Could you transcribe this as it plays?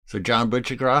So, John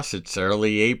Butchergross, it's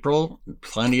early April,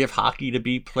 plenty of hockey to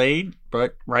be played,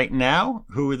 but right now,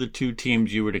 who are the two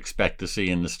teams you would expect to see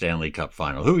in the Stanley Cup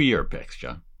final? Who are your picks,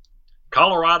 John?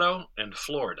 Colorado and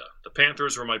Florida. The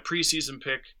Panthers were my preseason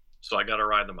pick, so I got to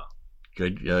ride them out.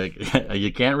 Good.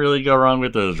 You can't really go wrong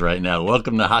with those right now.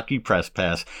 Welcome to Hockey Press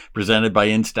Pass, presented by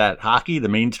Instat Hockey, the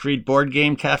Main Street Board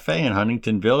Game Cafe in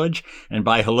Huntington Village, and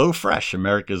by HelloFresh,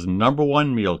 America's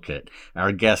 #1 meal kit.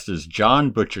 Our guest is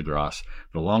John Butchergross,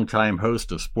 the longtime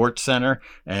host of Sports Center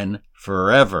and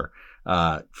forever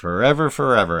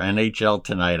NHL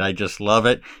Tonight. I just love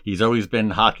it. He's always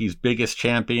been hockey's biggest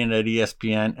champion at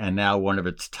ESPN and now one of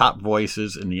its top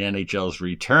voices in the NHL's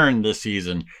return this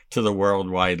season to the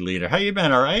worldwide leader. How you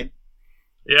been? All right?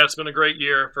 Yeah, it's been a great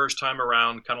year. First time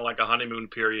around, kind of like a honeymoon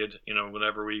period.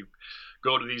 Whenever we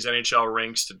go to these NHL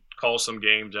rinks to call some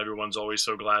games, everyone's always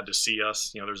so glad to see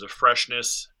us. There's a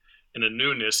freshness and a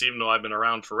newness, even though I've been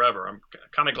around forever. I'm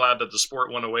kind of glad that the sport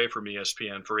went away from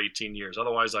ESPN for 18 years.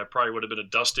 Otherwise, I probably would have been a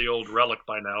dusty old relic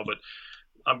by now. But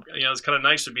it's kind of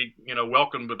nice to be,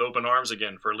 welcomed with open arms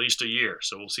again for at least a year.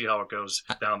 So we'll see how it goes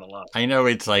down the line. I know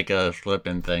it's like a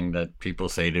flippant thing that people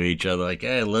say to each other, like,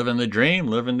 hey, living the dream,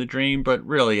 living the dream. But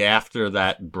really, after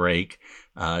that break,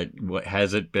 what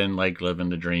has it been like living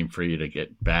the dream for you to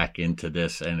get back into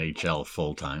this NHL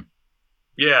full time?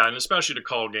 Yeah, and especially to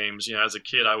call games. As a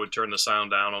kid, I would turn the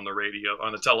sound down on the radio,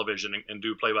 on the television, and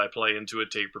do play-by-play into a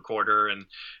tape recorder. And,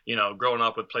 growing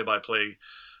up with play-by-play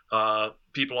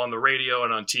people on the radio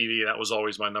and on TV, that was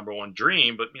always my #1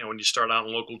 dream. But, when you start out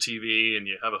on local TV and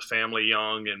you have a family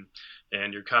young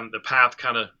and you're kind of, the path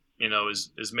kind of,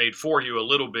 is made for you a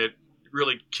little bit,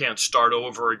 really can't start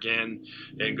over again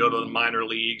and go to the minor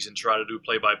leagues and try to do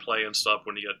play-by-play and stuff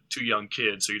when you got two young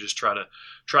kids. So you just try to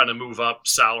move up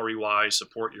salary-wise,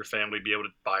 support your family, be able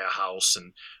to buy a house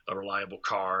and a reliable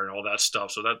car and all that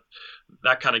stuff. So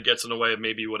that kind of gets in the way of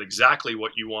maybe exactly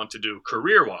what you want to do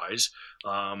career-wise.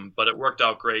 But it worked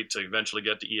out great to eventually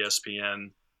get to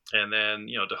ESPN. And then,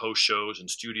 to host shows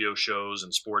and studio shows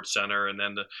and Sports Center, and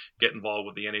then to get involved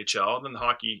with the NHL. And then the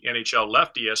NHL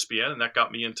left ESPN, and that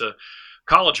got me into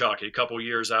college hockey. A couple of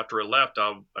years after it left,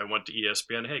 I went to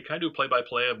ESPN. Hey, can I do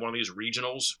play-by-play of one of these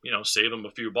regionals? Save them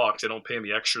a few bucks. They don't pay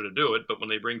me extra to do it, but when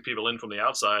they bring people in from the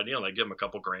outside, they give them a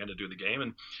couple grand to do the game.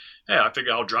 And hey, I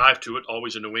figure I'll drive to it.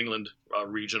 Always a New England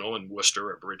regional in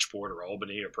Worcester or Bridgeport or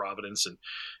Albany or Providence,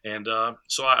 and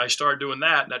so I started doing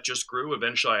that, and that just grew.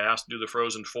 Eventually, I asked to do the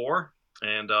Frozen Four.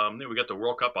 And we got the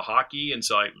World Cup of Hockey, and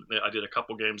so I did a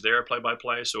couple games there,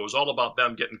 play-by-play. So it was all about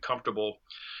them getting comfortable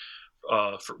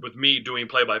with me doing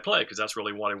play-by-play, because that's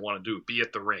really what I want to do. Be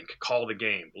at the rink, call the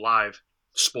game, live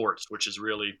sports, which is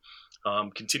really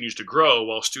continues to grow,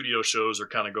 while studio shows are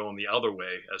kind of going the other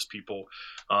way as people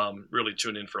really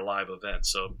tune in for live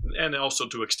events. So, and also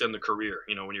to extend the career.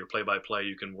 When you're play-by-play,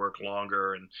 you can work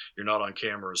longer and you're not on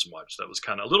camera as much. That was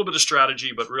kind of a little bit of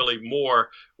strategy, but really more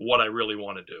what I really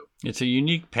want to do. It's a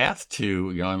unique path to,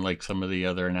 unlike some of the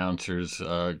other announcers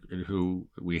who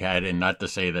we had, and not to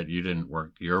say that you didn't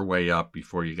work your way up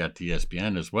before you got to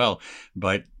ESPN as well,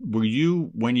 but were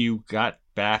you, when you got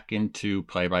back into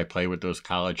play-by-play with those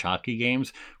college hockey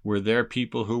games, were there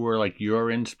people who were like your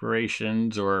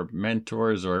inspirations or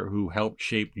mentors or who helped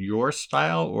shape your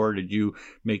style, or did you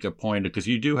make a point, because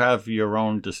you do have your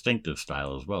own distinctive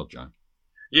style as well, John?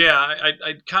 Yeah,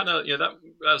 I kind of, that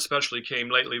especially came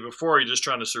lately. Before, you're just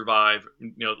trying to survive,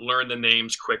 learn the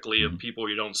names quickly of people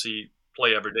you don't see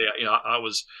play every day.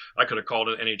 I could have called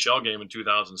an NHL game in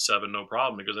 2007, no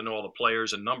problem, because I know all the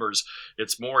players and numbers.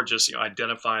 It's more just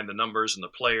identifying the numbers and the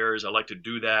players. I like to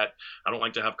do that. I don't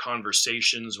like to have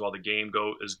conversations while the game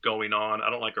is going on. I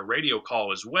don't like a radio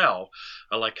call as well.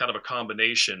 I like kind of a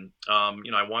combination.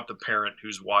 I want the parent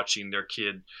who's watching their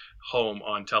kid home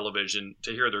on television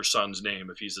to hear their son's name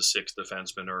if he's a sixth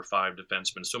defenseman or a five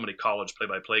defenseman. So many college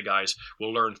play-by-play guys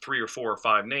will learn 3 or 4 or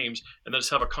 5 names and then just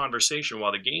have a conversation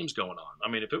while the game's going on. I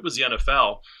mean, if it was the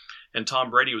NFL and Tom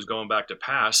Brady was going back to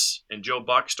pass and Joe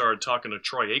Buck started talking to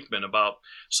Troy Aikman about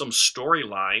some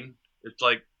storyline, it's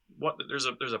like, what, there's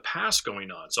a pass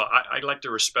going on. So I like to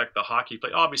respect the hockey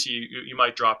play. Obviously, you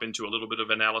might drop into a little bit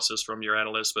of analysis from your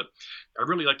analyst, but I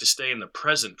really like to stay in the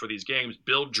present for these games,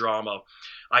 build drama,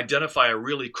 identify a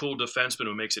really cool defenseman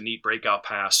who makes a neat breakout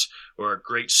pass, or a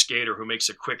great skater who makes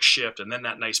a quick shift and then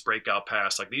that nice breakout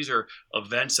pass. Like, these are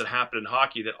events that happen in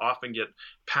hockey that often get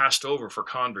passed over for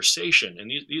conversation, and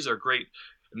these are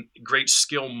great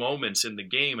skill moments in the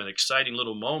game, and exciting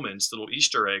little moments, little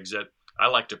Easter eggs that I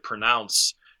like to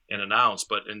pronounce and announce.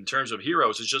 But in terms of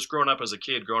heroes, it's just growing up as a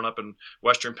kid, growing up in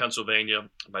Western Pennsylvania.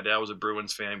 My dad was a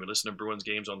Bruins fan. We listened to Bruins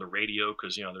games on the radio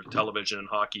because, you know, their television and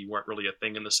hockey weren't really a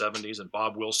thing in the 70s. And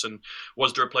Bob Wilson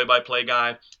was their play-by-play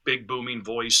guy, big booming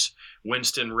voice,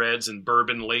 Winston Reds and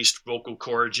bourbon-laced vocal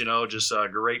cords, you know, just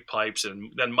great pipes.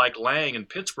 And then Mike Lang in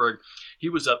Pittsburgh, he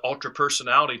was an ultra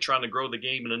personality trying to grow the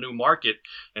game in a new market.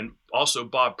 And also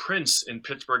Bob Prince in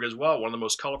Pittsburgh as well, one of the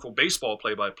most colorful baseball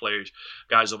play-by-play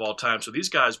guys of all time. So these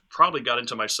guys probably got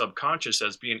into my subconscious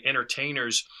as being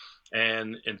entertainers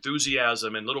and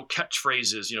enthusiasm and little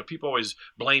catchphrases. You know, people always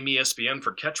blame ESPN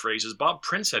for catchphrases. Bob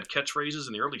Prince had catchphrases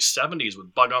in the early 70s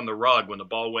with "Bug on the Rug" when the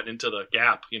ball went into the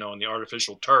gap, you know, in the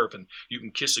artificial turf, and "You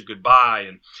Can Kiss It Goodbye,"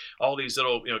 and all these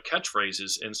little, you know,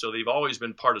 catchphrases. And so they've always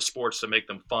been part of sports to make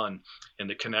them fun and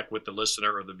to connect with the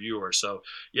listener or the viewer. So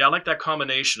yeah, I like that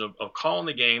combination of calling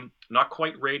the game, not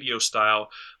quite radio style,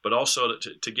 but also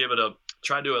to give it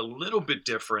try to do a little bit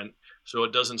different so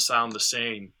it doesn't sound the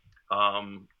same.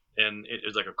 And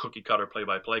it's like a cookie cutter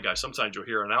play-by-play guy. Sometimes you'll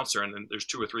hear an announcer and then there's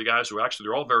two or three guys who actually,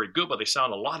 they're all very good, but they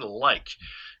sound a lot alike.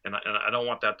 And I don't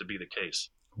want that to be the case.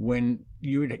 When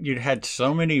you'd had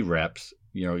so many reps,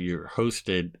 you know, you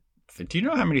hosted, do you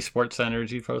know how many sports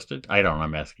centers you've hosted? I don't know,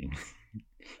 I'm asking.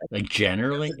 Like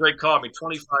generally? That's a great call. I mean,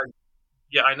 25.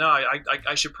 Yeah, I know.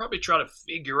 I should probably try to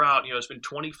figure out, you know, it's been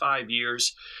 25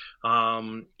 years. You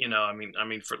know, I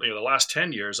mean, for, you know, the last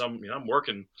 10 years, I'm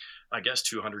working, I guess,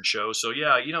 200 shows. So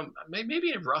yeah, you know,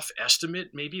 maybe a rough estimate,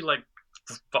 maybe like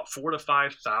 4,000 to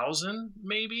 5,000,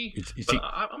 maybe.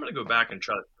 I'm going to go back and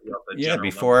try to figure out that. Yeah,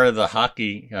 before number. The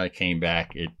hockey came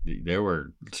back, there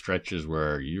were stretches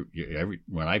where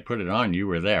when I put it on, you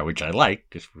were there, which I like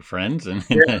because we're friends and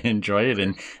enjoy it.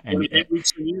 And 8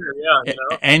 weeks a year, yeah. You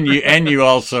know? and you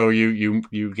also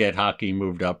you get hockey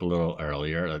moved up a little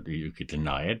earlier. You could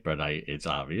deny it, but it's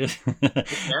obvious.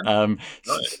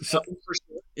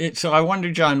 So I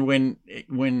wonder, John, when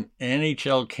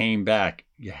NHL came back,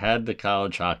 you had the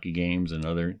college hockey games and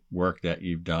other work that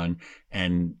you've done,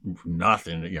 and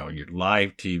nothing, you know, your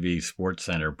live TV, Sports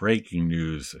Center, breaking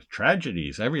news,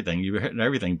 tragedies, everything, you hit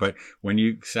everything. But when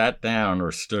you sat down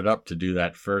or stood up to do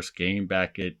that first game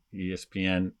back at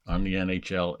ESPN on the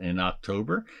NHL in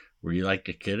October, were you like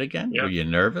a kid again? Yeah. Were you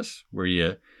nervous?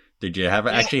 Did you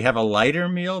actually have a lighter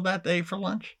meal that day for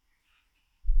lunch?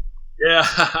 Yeah,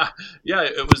 yeah.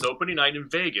 It was opening night in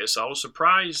Vegas. I was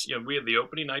surprised. You know, we had the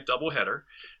opening night doubleheader.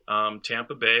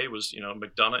 Tampa Bay was, you know,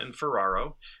 McDonough and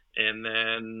Ferraro, and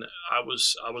then I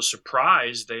was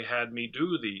surprised they had me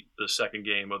do the second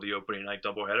game of the opening night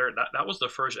doubleheader. That was the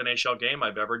first NHL game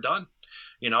I've ever done.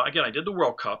 You know, again, I did the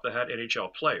World Cup that had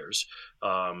NHL players,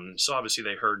 so obviously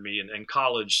they heard me. And in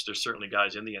college, there's certainly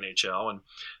guys in the NHL, and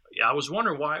yeah, I was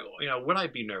wondering why. You know, would I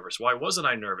be nervous? Why wasn't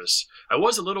I nervous? I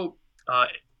was a little.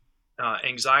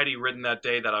 Anxiety ridden that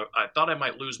day that I thought I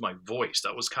might lose my voice.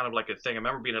 That was kind of like a thing. I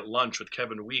remember being at lunch with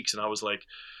Kevin Weeks, and I was like,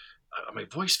 my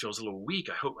voice feels a little weak.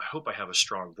 I hope I have a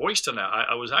strong voice tonight.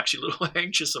 I was actually a little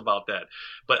anxious about that,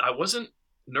 but I wasn't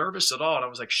nervous at all. And I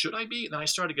was like, should I be? And then I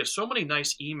started to get so many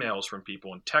nice emails from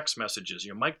people and text messages.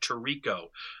 You know, Mike Tirico,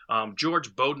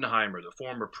 George Bodenheimer, the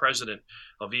former president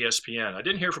of ESPN. I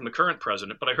didn't hear from the current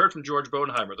president, but I heard from George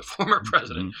Bodenheimer, the former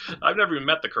president. I've never even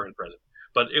met the current president.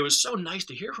 But it was so nice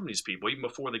to hear from these people, even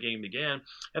before the game began.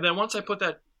 And then once I put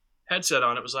that headset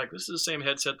on, it was like, this is the same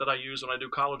headset that I use when I do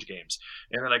college games.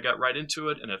 And then I got right into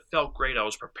it, and it felt great. I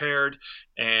was prepared,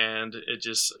 and it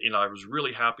just, you know, I was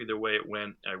really happy the way it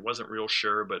went. I wasn't real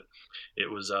sure, but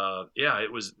it was,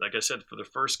 it was, like I said, for the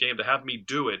first game, to have me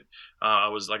do it, I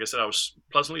was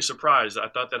pleasantly surprised. I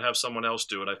thought they'd have someone else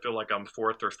do it. I feel like I'm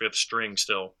fourth or fifth string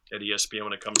still at ESPN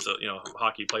when it comes to, you know,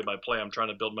 hockey play-by-play. I'm trying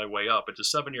to build my way up.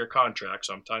 It's a 7-year contract,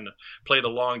 so I'm trying to play the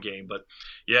long game. But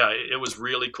yeah, it was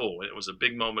really cool. It was a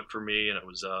big moment for me, and it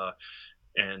was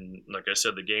and like I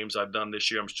said, the games I've done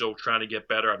this year, I'm still trying to get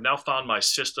better. I've now found my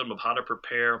system of how to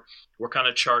prepare, what kind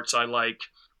of charts I like,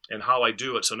 and how I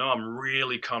do it. So now I'm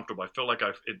really comfortable. I feel like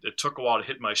it took a while to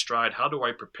hit my stride. How do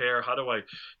I prepare? How do I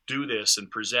do this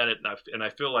and present it? And I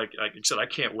feel like I said, I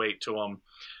can't wait till I'm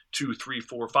 2, 3,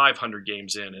 4, 500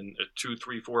 games in, and 2,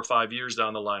 3, 4, 5 years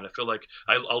down the line. I feel like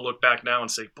I'll look back now and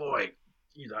say, boy,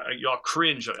 y'all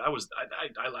cringe. I was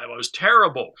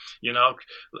terrible. You know,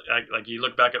 like you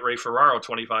look back at Ray Ferraro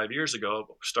 25 years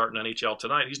ago, starting NHL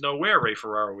tonight. He's nowhere Ray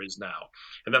Ferraro is now.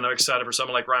 And then I'm excited for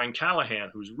someone like Ryan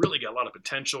Callahan, who's really got a lot of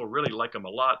potential. Really like him a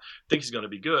lot. Think he's going to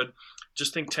be good.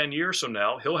 Just think 10 years from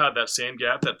now, he'll have that same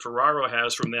gap that Ferraro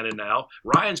has from then and now.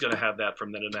 Ryan's going to have that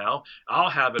from then and now. I'll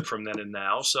have it from then and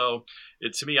now. So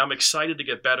to me, I'm excited to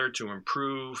get better, to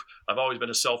improve. I've always been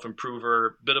a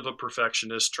self-improver, bit of a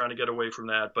perfectionist, trying to get away from from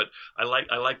that. But I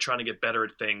like trying to get better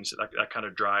at things. That kind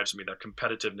of drives me. That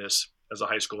competitiveness as a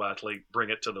high school athlete, bring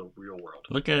it to the real world.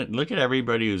 Look at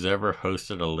everybody who's ever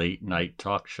hosted a late night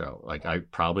talk show. Like I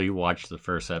probably watched the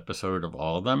first episode of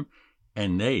all of them,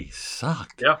 and they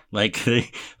sucked. Yeah. Like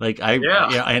they, like I, Yeah.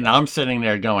 yeah, and I'm sitting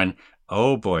there going,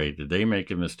 "Oh boy, did they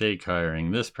make a mistake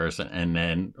hiring this person?" And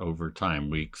then over time,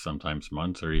 weeks, sometimes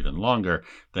months, or even longer,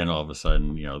 then all of a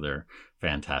sudden, they're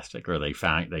fantastic, or they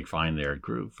find their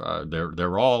groove.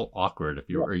 They're all awkward. If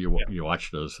you or you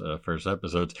watch those first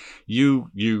episodes,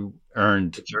 you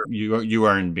earned Sure. you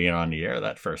earned being on the air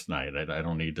that first night. I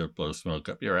don't need to blow smoke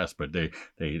up your ass, but they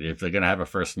if they're gonna have a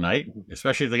first night,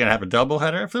 especially if they're gonna have a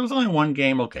doubleheader. If there was only one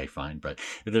game, okay, fine. But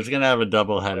if there's gonna have a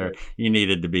doubleheader, you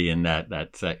needed to be in that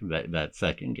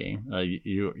second game.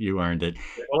 You earned it.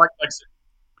 Well, like I said,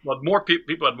 well, more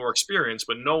people had more experience,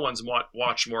 but no one's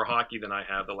watched more hockey than I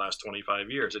have the last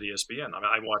 25 years at ESPN. I mean,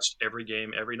 I watched every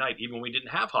game every night, even when we didn't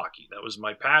have hockey. That was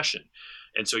my passion.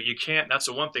 And so you can't, that's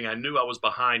the one thing I knew I was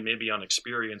behind maybe on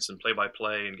experience and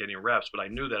play-by-play and getting reps, but I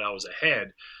knew that I was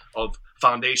ahead of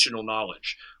foundational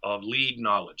knowledge, of league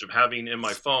knowledge, of having in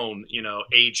my phone,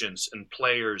 agents and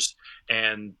players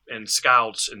and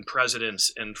scouts and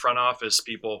presidents and front office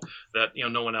people that,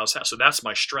 no one else has. So that's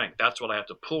my strength. That's what I have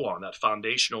to pull on, that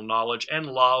foundational knowledge and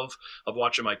love of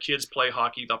watching my kids play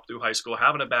hockey up through high school,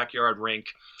 having a backyard rink,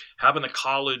 having a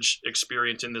college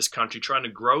experience in this country, trying to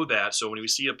grow that. So when we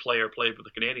see a player play for the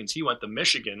Canadians, he went to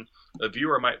Michigan, a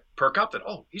viewer might perk up that,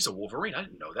 oh, he's a Wolverine. I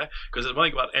didn't know that. Because the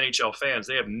one thing about NHL fans,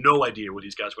 they have no idea where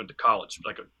these guys went to college.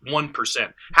 Like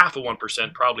 1%, half of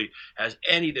 1% probably has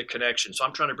any of the connection. So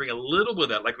I'm trying to bring a little bit of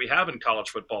that, like we have in college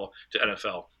football, to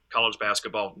NFL. College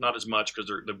basketball, not as much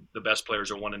because the best players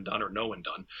are one and done or no one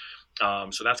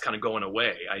done. So that's kind of going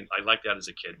away. I like that as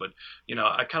a kid, but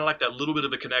I kind of like that little bit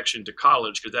of a connection to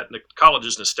college because college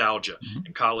is nostalgia,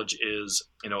 and college is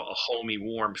a homey,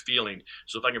 warm feeling.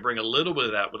 So if I can bring a little bit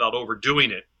of that without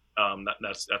overdoing it,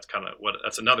 that's kind of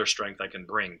that's another strength I can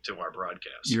bring to our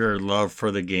broadcast. Your love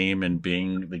for the game and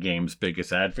being the game's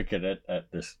biggest advocate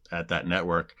at that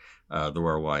network, the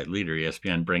worldwide leader,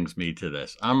 ESPN, brings me to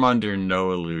this. I'm under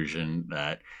no illusion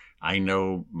that I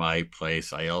know my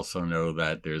place. I also know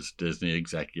that there's Disney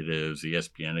executives,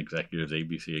 ESPN executives,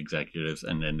 ABC executives,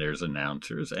 and then there's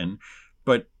announcers.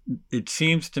 But it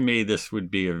seems to me this would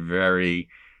be a very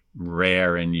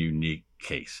rare and unique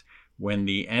case. When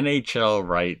the NHL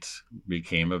rights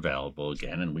became available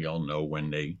again, and we all know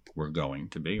when they were going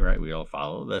to be, right? We all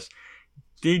follow this.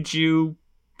 Did you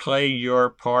play your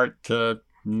part to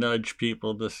nudge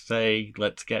people to say,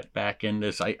 let's get back in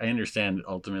this? I understand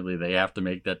ultimately they have to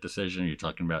make that decision. You're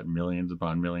talking about millions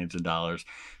upon millions of dollars.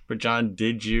 But John,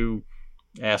 did you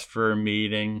ask for a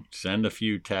meeting, send a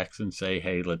few texts and say,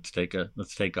 hey, let's take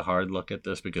a hard look at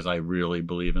this because I really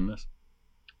believe in this?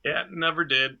 Yeah, never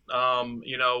did.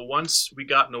 Once we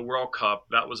got in the World Cup,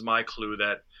 that was my clue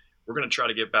that we're going to try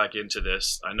to get back into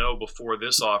this. I know before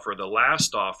this offer, the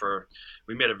last offer,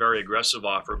 we made a very aggressive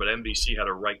offer, but NBC had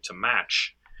a right to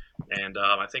match. And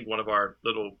I think one of our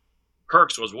little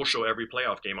perks was we'll show every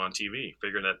playoff game on TV,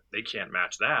 figuring that they can't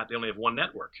match that. They only have one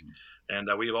network. And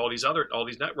we have all these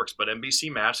networks, but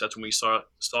NBC matched. That's when we saw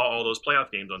all those playoff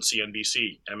games on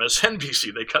CNBC,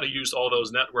 MSNBC. They kind of used all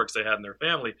those networks they had in their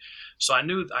family. So I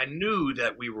knew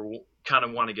that we were kind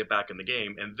of want to get back in the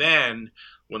game. And then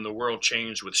when the world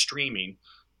changed with streaming,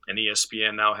 and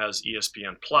ESPN now has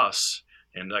ESPN Plus,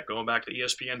 and that going back to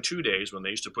ESPN2 days when they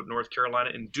used to put North Carolina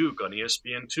and Duke on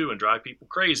ESPN2 and drive people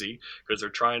crazy because they're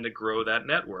trying to grow that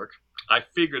network, I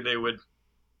figured they would.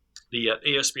 The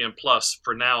ESPN Plus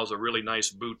for now is a really nice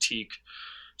boutique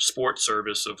sports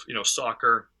service of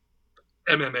soccer,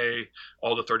 MMA,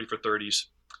 all the 30 for 30s.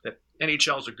 That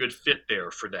NHL is a good fit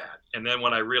there for that. And then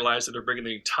when I realized that they're bringing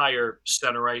the entire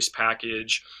center ice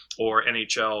package or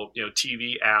NHL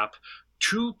TV app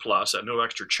to Plus at no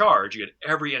extra charge, you get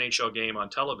every NHL game on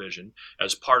television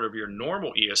as part of your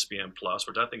normal ESPN Plus,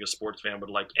 which I think a sports fan would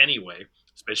like anyway,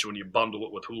 especially when you bundle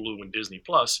it with Hulu and Disney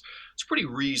Plus. It's pretty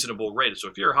reasonable rate. So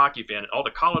if you're a hockey fan, all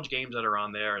the college games that are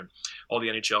on there and all the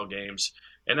NHL games,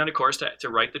 and then of course to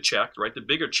write the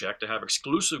bigger check to have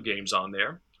exclusive games on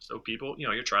there. So people,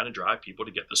 you're trying to drive people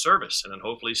to get the service and then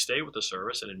hopefully stay with the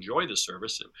service and enjoy the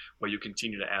service while you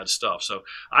continue to add stuff. So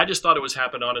I just thought it was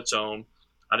happening on its own.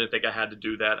 I didn't think I had to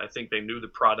do that. I think they knew the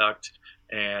product,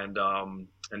 and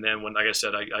then when, like I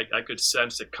said, I could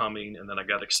sense it coming, and then I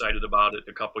got excited about it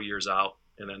a couple years out,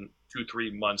 and then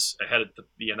 2-3 months ahead of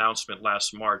the announcement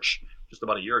last March, just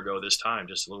about a year ago this time,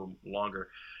 just a little longer,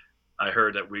 I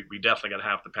heard that we definitely got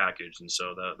half the package, and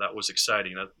so that was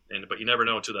exciting. But you never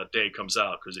know until that day comes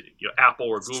out, because Apple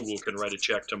or Google can write a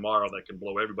check tomorrow that can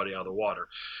blow everybody out of the water,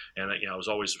 and I was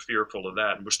always fearful of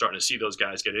that. And we're starting to see those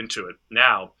guys get into it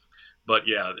now. But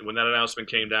yeah, when that announcement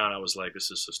came down, I was like,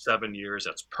 this is 7 years.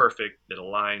 That's perfect. It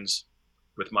aligns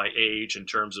with my age in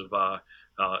terms of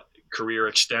career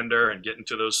extender and getting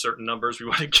to those certain numbers we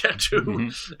want to get to.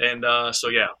 Mm-hmm. And so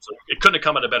it couldn't have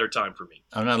come at a better time for me.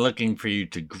 I'm not looking for you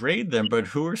to grade them, but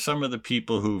who are some of the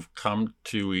people who've come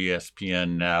to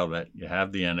ESPN now that you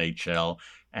have the NHL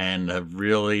and have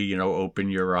really, opened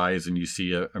your eyes and you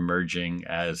see emerging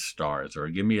as stars? Or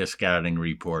give me a scouting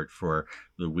report for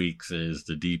the Weekses,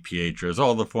 the DiPietros,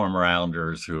 all the former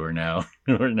Islanders who are now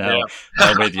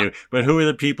with you. But who are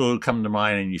the people who come to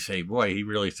mind and you say, boy, he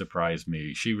really surprised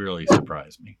me. She really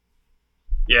surprised me.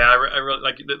 Yeah, I really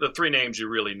like the three names you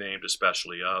really named,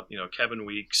 especially, Kevin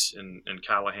Weeks and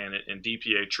Callahan and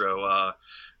DiPietro.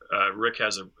 Rick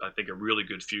has, I think, a really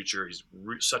good future. He's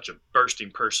such a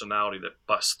bursting personality that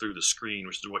busts through the screen,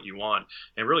 which is what you want.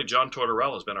 And really, John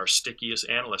Tortorella has been our stickiest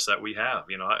analyst that we have.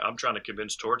 I'm trying to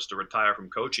convince Torts to retire from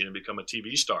coaching and become a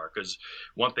TV star, because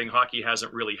one thing hockey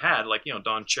hasn't really had,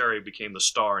 Don Cherry became the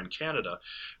star in Canada.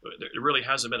 There really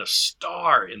hasn't been a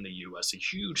star in the U.S., a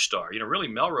huge star. Really,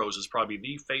 Melrose is probably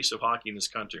the face of hockey in this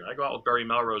country. I go out with Barry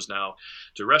Melrose now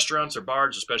to restaurants or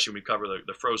bars, especially when we cover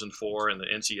the Frozen Four and the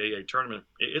NCAA tournament.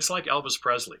 It's like Elvis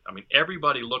Presley. I mean,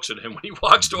 everybody looks at him when he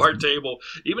walks to our table,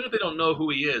 even if they don't know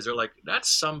who he is. They're like, that's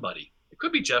somebody. It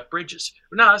could be Jeff Bridges.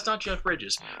 No, it's not Jeff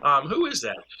Bridges. Who is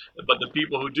that? But the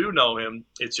people who do know him,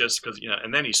 it's just because,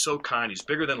 and then he's so kind. He's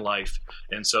bigger than life.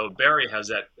 And so Barry has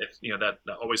that, that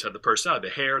always had the personality,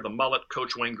 the hair, the mullet,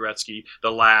 Coach Wayne Gretzky,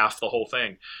 the laugh, the whole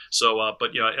thing. So,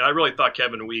 and I really thought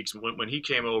Kevin Weeks, when he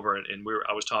came over and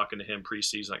I was talking to him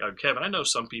preseason, like, Kevin, I know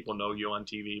some people know you on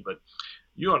TV, but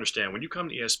you understand, when you come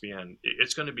to ESPN,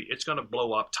 it's going to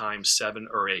blow up times 7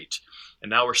 or 8. And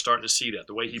now we're starting to see that.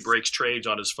 The way he breaks trades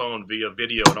on his phone via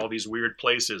video in all these weird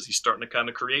places, he's starting to kind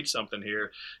of create something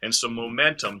here and some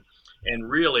momentum. And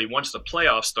really, once the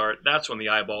playoffs start, that's when the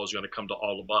eyeball is going to come to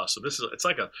all of us. So it's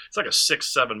like a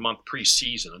 6-7 month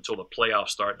preseason until the playoffs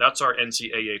start. That's our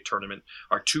NCAA tournament,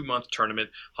 our 2-month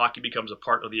tournament. Hockey becomes a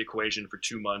part of the equation for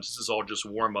 2 months. This is all just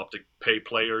warm up to pay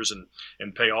players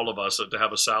and pay all of us to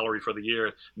have a salary for the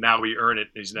year. Now we earn it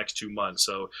in these next 2 months.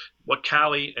 So what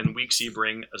Callie and Weeksy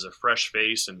bring as a fresh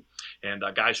face and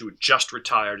guys who had just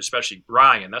retired, especially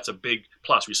Ryan, that's a big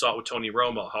plus. We saw it with Tony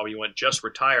Romo, how he went just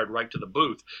retired right to the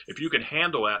booth. If you can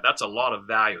handle that, that's a lot of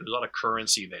value. There's a lot of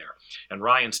currency there. And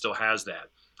Ryan still has that.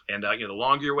 And the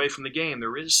longer you're away from the game,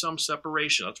 there is some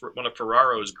separation. That's one of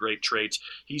Ferraro's great traits.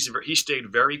 He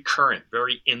stayed very current,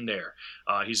 very in there.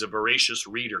 He's a voracious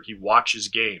reader. He watches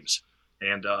games.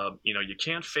 And, you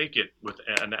can't fake it with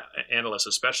an analyst,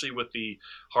 especially with the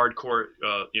hardcore,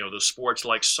 the sports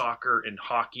like soccer and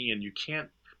hockey, and you can't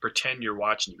pretend you're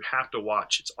watching. You have to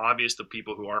watch. It's obvious to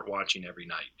people who aren't watching every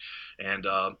night. And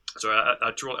so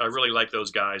I really like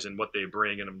those guys and what they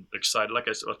bring, and I'm excited. Like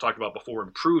I talked about before,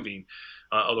 improving,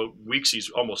 although Weeksy's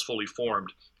almost fully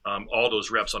formed. All those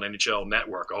reps on NHL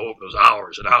Network, those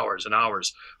hours and hours and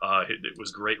hours. It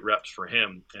was great reps for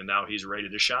him, and now he's ready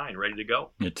to shine, ready to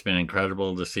go. It's been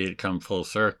incredible to see it come full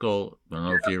circle. I don't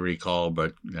know if you recall,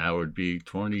 but that would be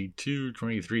 22,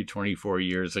 23, 24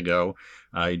 years ago.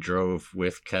 I drove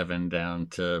with Kevin down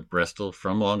to Bristol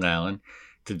from Long Island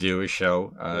to do a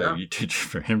show,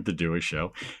 for him to do a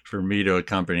show, for me to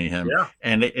accompany him. Yeah.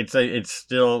 And it's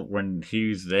still, when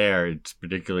he's there, it's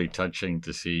particularly touching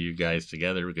to see you guys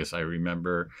together, because I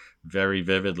remember very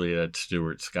vividly that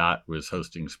Stuart Scott was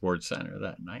hosting SportsCenter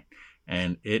that night.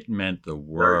 And it meant the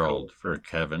world for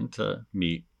Kevin to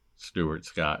meet Stuart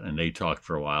Scott, and they talked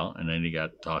for a while, and then he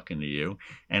got talking to you.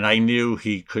 And I knew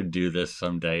he could do this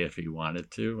someday if he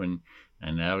wanted to,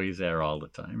 and now he's there all the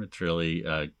time. It's really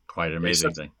quite an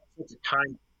amazing thing.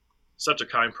 Such a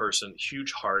kind person,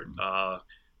 huge heart,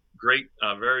 great,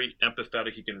 very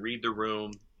empathetic. He can read the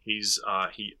room. He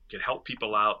can help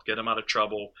people out, get them out of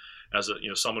trouble. As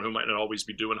someone who might not always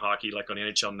be doing hockey, like on the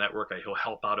NHL Network, he'll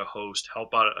help out a host,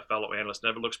 help out a fellow analyst.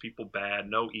 Never looks people bad,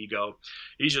 no ego.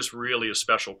 He's just really a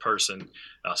special person.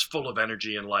 Full of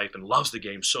energy in life and loves the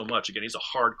game so much. Again, he's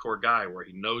a hardcore guy where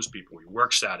he knows people, he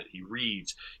works at it, he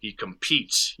reads, he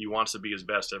competes, he wants to be his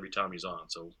best every time he's on.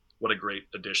 So what a great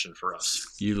addition for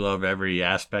us. You love every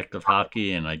aspect of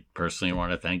hockey, and I personally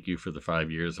want to thank you for the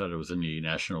 5 years that I was in the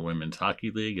National Women's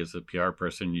Hockey League as a PR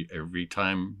person. Every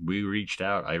time I reached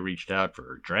out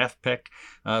for a draft pick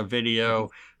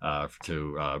video.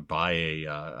 to buy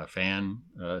a fan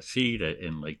seat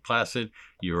in Lake Placid.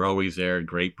 You're always there,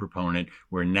 great proponent.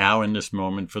 We're now in this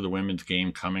moment for the women's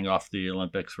game coming off the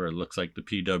Olympics where it looks like the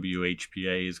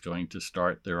PWHPA is going to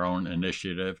start their own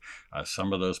initiative.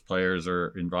 Some of those players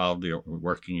are involved,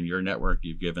 working in your network.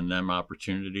 You've given them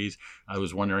opportunities. I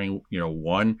was wondering,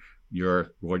 one,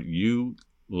 what you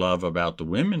love about the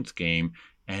women's game,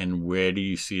 and where do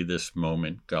you see this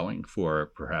moment going for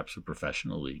perhaps a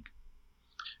professional league?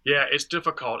 Yeah, it's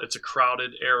difficult. It's a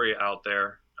crowded area out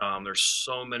there. There's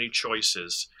so many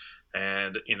choices,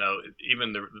 and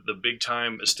even the big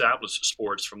time established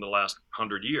sports from the last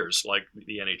 100 years, like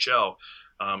the NHL.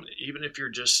 Even if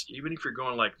you're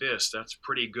going like this, that's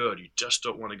pretty good. You just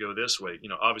don't want to go this way.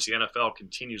 Obviously NFL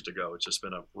continues to go. It's just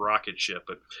been a rocket ship,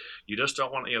 but you just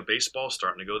don't want baseball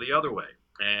starting to go the other way.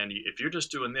 And if you're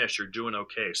just doing this, you're doing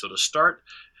okay. So to start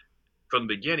from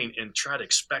the beginning and try to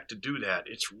expect to do that,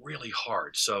 it's really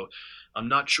hard. So I'm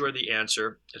not sure the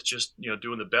answer. It's just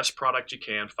doing the best product you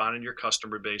can, finding your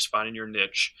customer base, finding your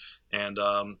niche. And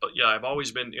but yeah, I've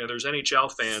always been, there's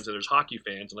NHL fans and there's hockey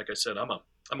fans, and like I said, I'm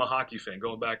a hockey fan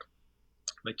going back.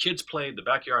 My kids played the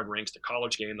backyard rinks, the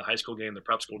college game, the high school game, the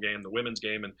prep school game, the women's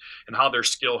game, and how their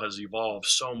skill has evolved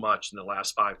so much in the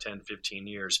last 5, 10, 15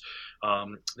 years.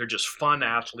 They're just fun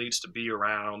athletes to be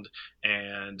around,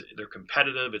 and they're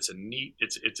competitive. It's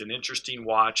an interesting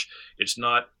watch. It's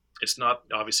not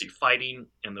obviously fighting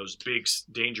and those big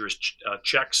dangerous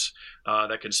checks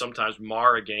that can sometimes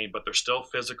mar a game, but they're still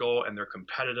physical and they're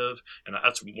competitive. And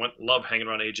that's what love hanging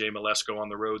around AJ Malesko on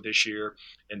the road this year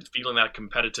and feeling that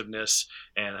competitiveness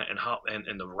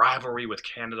and the rivalry with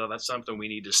Canada. That's something we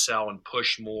need to sell and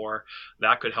push more.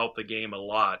 That could help the game a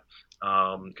lot.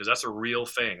 Because that's a real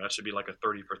thing. That should be like a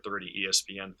 30 for 30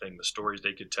 ESPN thing. The stories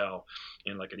they could tell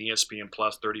in like an ESPN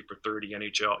Plus 30 for 30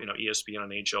 NHL, ESPN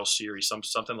and NHL series,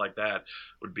 something like that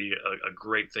would be a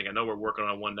great thing. I know we're working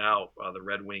on one now, the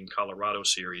Red Wing Colorado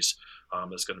series.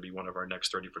 That's going to be one of our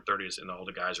next 30 for 30s, and all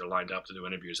the guys are lined up to do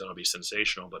interviews. That'll be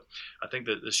sensational. But I think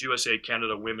that this USA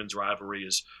Canada women's rivalry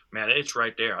is, man, it's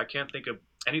right there. I can't think of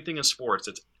anything in sports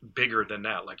that's bigger than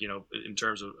that, like, in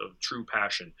terms of true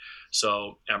passion.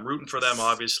 So I'm rooting for them,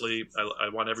 obviously. I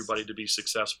want everybody to be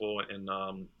successful. And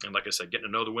like I said, getting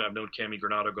to know the women. I've known Cammi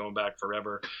Granato going back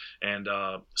forever. And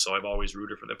so I've always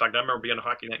rooted for them. In fact, I remember being a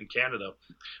Hockey Night in Canada,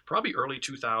 probably early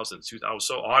 2000s. I was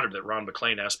so honored that Ron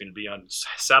MacLean asked me to be on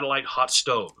satellite hot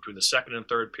stove between the second and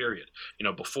third period.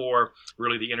 Before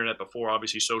really the internet, before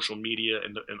obviously social media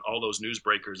and all those news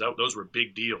breakers, those were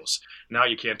big deals. Now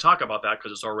you can't talk about that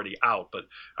because it's already out. But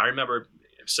I remember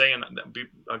saying,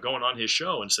 going on his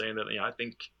show and saying that I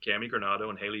think Cammi Granato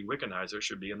and Hayley Wickenheiser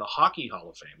should be in the Hockey Hall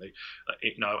of Fame.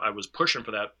 I was pushing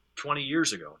for that 20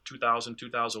 years ago, 2000,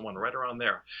 2001, right around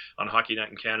there on Hockey Night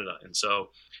in Canada. And so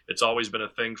it's always been a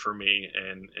thing for me.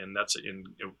 And that's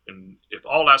if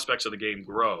all aspects of the game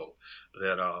grow,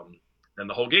 then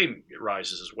the whole game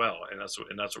rises as well. And that's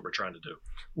what we're trying to do.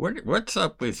 What's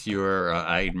up with your?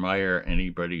 I admire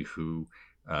anybody who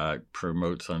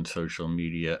promotes on social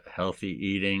media healthy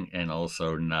eating, and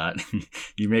also not.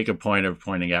 You make a point of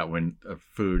pointing out when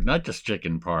food, not just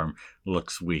chicken parm,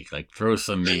 looks weak. Like throw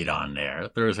some meat on there.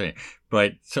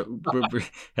 But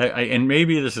and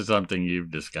maybe this is something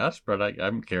you've discussed, but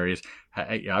I'm curious.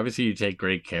 Obviously, you take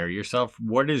great care of yourself.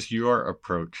 What is your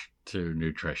approach to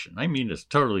nutrition? I mean, it's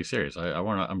totally serious.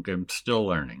 I'm still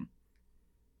learning.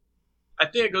 I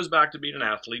think it goes back to being an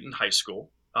athlete in high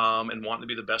school. And wanting to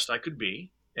be the best I could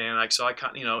be. And so I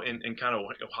kind of,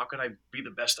 how could I be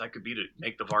the best I could be to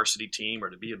make the varsity team, or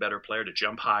to be a better player, to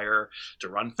jump higher, to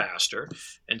run faster.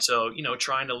 And so,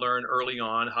 trying to learn early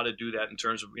on how to do that in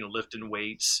terms of, lifting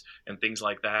weights and things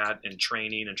like that, and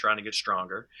training and trying to get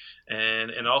stronger.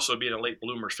 And also being a late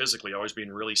bloomer physically, always being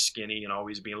really skinny and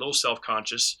always being a little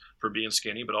self-conscious for being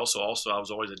skinny, but also I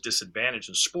was always a disadvantage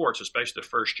in sports, especially the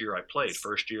first year I played.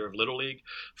 First year of Little League,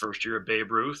 first year of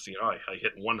Babe Ruth, I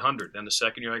hit 100. Then the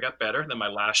second year I got better. Then my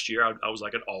last year I was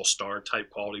like an all-star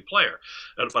type quality player.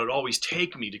 But it'd always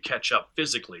take me to catch up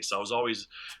physically. So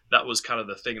that was kind of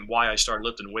the thing, and why I started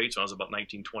lifting weights when I was about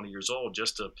 19, 20 years old,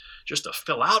 just to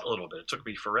fill out a little bit. It took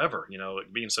me forever,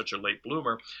 being such a late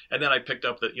bloomer. And then I picked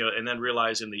up and then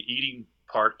realizing the eating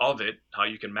part of it, how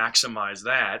you can maximize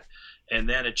that. And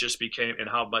then it just became, and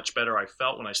how much better I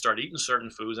felt when I started eating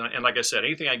certain foods. And like I said,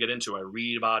 anything I get into, I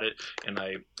read about it, and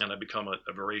I become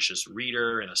a voracious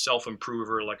reader and a self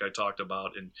improver, like I talked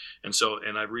about. And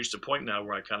I've reached a point now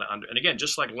where I kind of and again,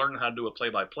 just like learning how to do a play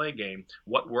by play game,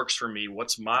 what works for me,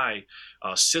 what's my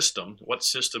system, what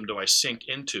system do I sink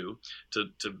into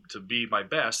to be my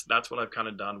best? That's what I've kind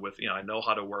of done with, I know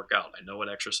how to work out, I know what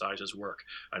exercises work,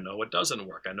 I know what doesn't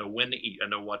work, I know when to eat, I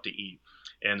know what to eat.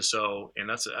 And so, and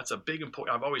that's a big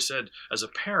important. I've always said, as a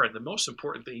parent, the most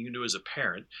important thing you can do as a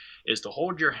parent is to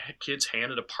hold your kid's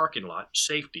hand in a parking lot,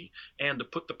 safety, and to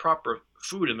put the proper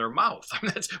food in their mouth. I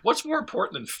mean, that's what's more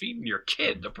important than feeding your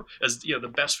kid as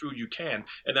the best food you can,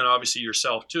 and then obviously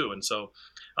yourself too. And so,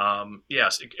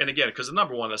 yes, and again, because the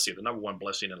number one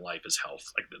blessing in life is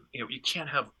health. Like you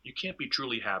can't be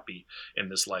truly happy in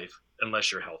this life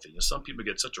unless you're healthy. Some people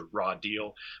get such a raw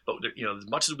deal, but as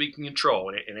much as we can control,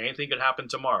 and anything could happen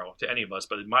tomorrow to any of us,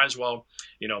 but it might as well,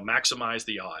 maximize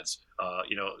the odds.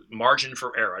 Margin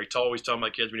for error. I always tell my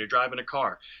kids, when you're driving a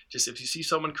car, just if you see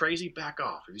someone crazy, back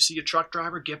off. If you see a truck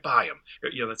driver, get by him.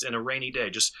 That's in a rainy day.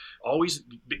 Just always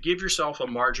give yourself a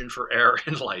margin for error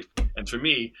in life. And for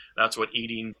me, that's what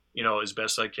eating, as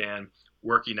best I can,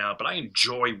 working out, but I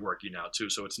enjoy working out too.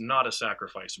 So it's not a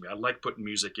sacrifice to me. I like putting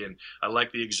music in. I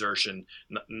like the exertion.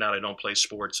 Now I don't play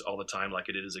sports all the time like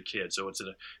I did as a kid. So it's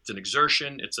an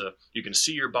exertion. You can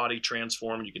see your body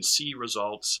transform. You can see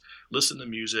results, listen to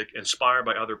music, inspired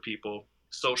by other people,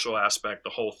 social aspect,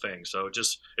 the whole thing. So it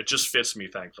just fits me,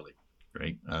 thankfully.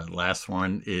 Great. Last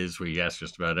one is we ask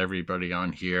just about everybody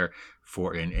on here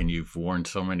and you've worn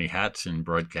so many hats in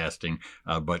broadcasting,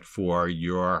 but for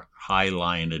your high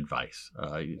line advice,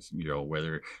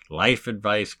 whether life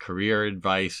advice, career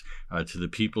advice, to the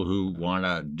people who want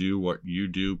to do what you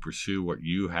do, pursue what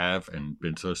you have and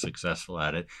been so successful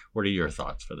at it. What are your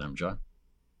thoughts for them, John?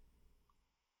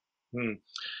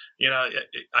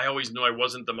 I always knew I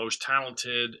wasn't the most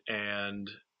talented, and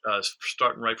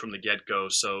starting right from the get-go.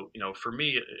 So, for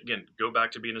me, again, go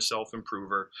back to being a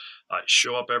self-improver,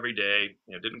 show up every day,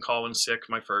 didn't call in sick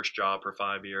my first job for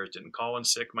 5 years, didn't call in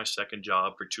sick my second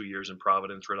job for 2 years in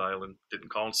Providence, Rhode Island,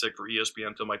 didn't call in sick for ESPN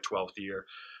until my 12th year.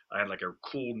 I had like a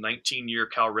cool 19-year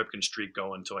Cal Ripken streak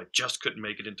going until I just couldn't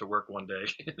make it into work one day.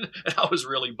 And I was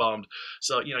really bummed.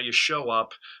 So, you show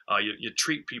up, you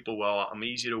treat people well. I'm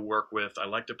easy to work with. I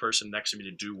like the person next to me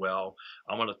to do well.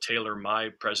 I want to tailor my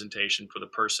presentation for the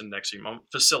person next to me. I'm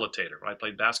a facilitator. When I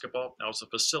played basketball, I was a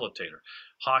facilitator.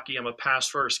 Hockey, I'm a pass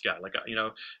first guy.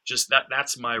 Just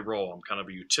that's my role. I'm kind of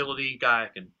a utility guy. I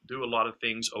can do a lot of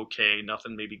things okay,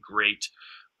 nothing maybe great.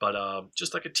 But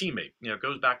just like a teammate, it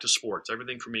goes back to sports.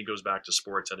 Everything for me goes back to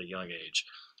sports at a young age.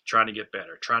 Trying to get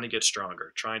better, trying to get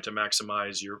stronger, trying to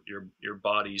maximize your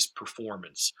body's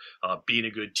performance, being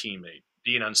a good teammate,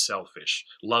 being unselfish,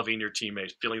 loving your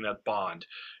teammates, feeling that bond.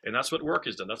 And that's what work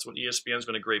has done. That's what ESPN's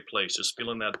been a great place, just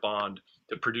feeling that bond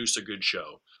to produce a good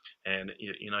show. And,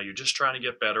 you're just trying to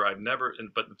get better.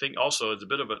 But the thing also is a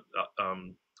bit of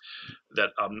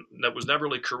that was never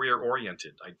really career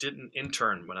oriented. I didn't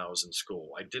intern when I was in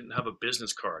school. I didn't have a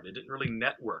business card. I didn't really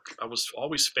network. I was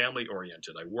always family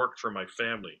oriented. I worked for my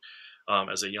family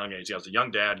as a young age. I was a young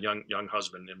dad, young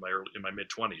husband in my mid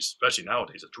 20s. Especially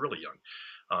nowadays, it's really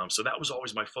young. So that was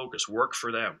always my focus. Work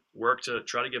for them. Work to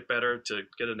try to get better, to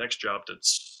get a next job to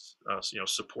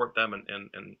support them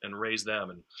and raise them.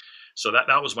 And so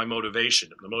that was my motivation.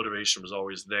 The motivation was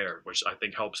always there, which I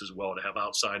think helps as well, to have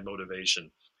outside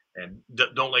motivation. And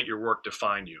don't let your work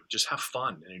define you. Just have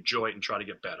fun and enjoy it and try to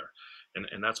get better.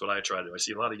 And that's what I try to do. I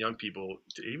see a lot of young people,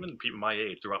 even people my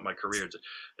age, throughout my career,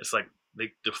 it's like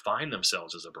they define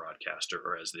themselves as a broadcaster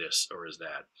or as this or as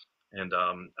that. And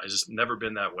I just never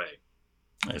been that way.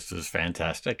 This is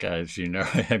fantastic. As you know,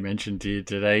 I mentioned to you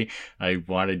today, I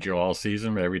wanted you all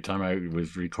season, but every time I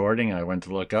was recording, I went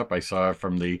to look up, I saw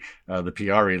from the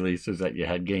PR releases that you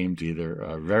had games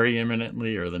either very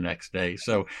imminently or the next day.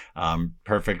 So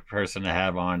perfect person to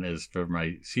have on is for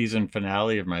my season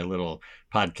finale of my little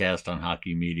podcast on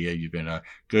hockey media. You've been a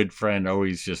good friend,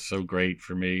 always just so great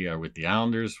for me with the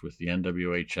Islanders, with the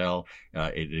NWHL.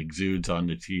 It exudes on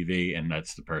the TV, and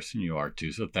that's the person you are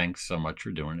too. So thanks so much for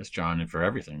doing this, John, and for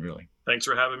everything, really. Thanks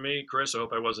for having me, Chris. I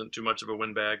hope I wasn't too much of a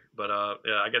windbag, but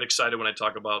I get excited when I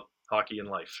talk about hockey and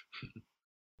life.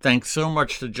 Thanks so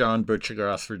much to John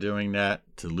Buccigross for doing that,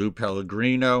 to Lou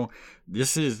Pellegrino.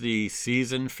 This is the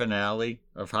season finale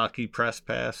of Hockey Press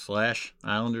Pass /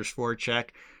 Islanders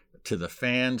Forecheck. To the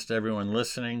fans, to everyone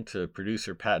listening, to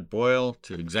producer Pat Boyle,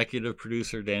 to executive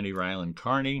producer Danny Ryland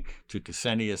Carney, to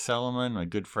Ksenia Seleman, my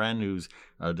good friend who's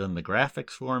done the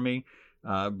graphics for me.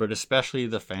 but especially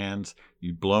the fans.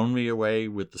 You've blown me away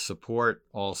with the support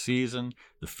all season,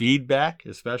 the feedback,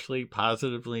 especially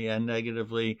positively and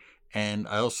negatively. And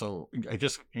I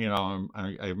just,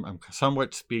 I'm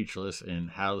somewhat speechless in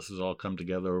how this has all come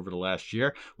together over the last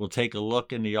year. We'll take a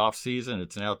look in the off season.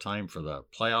 It's now time for the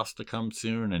playoffs to come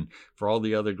soon, and for all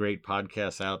the other great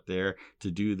podcasts out there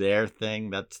to do their thing.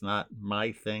 That's not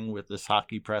my thing with this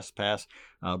Hockey Press Pass,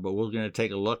 but we're going to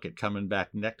take a look at coming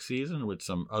back next season with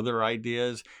some other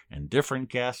ideas and different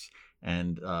guests.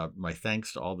 And my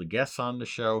thanks to all the guests on the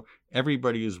show,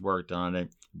 everybody who's worked on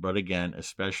it, but again,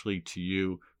 especially to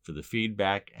you for the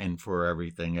feedback and for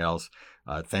everything else.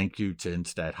 Thank you to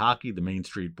Instat Hockey, the Main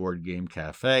Street Board Game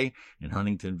Cafe in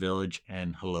Huntington Village,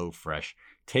 and HelloFresh.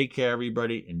 Take care,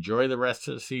 everybody. Enjoy the rest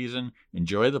of the season.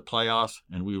 Enjoy the playoffs,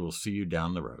 and we will see you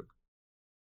down the road.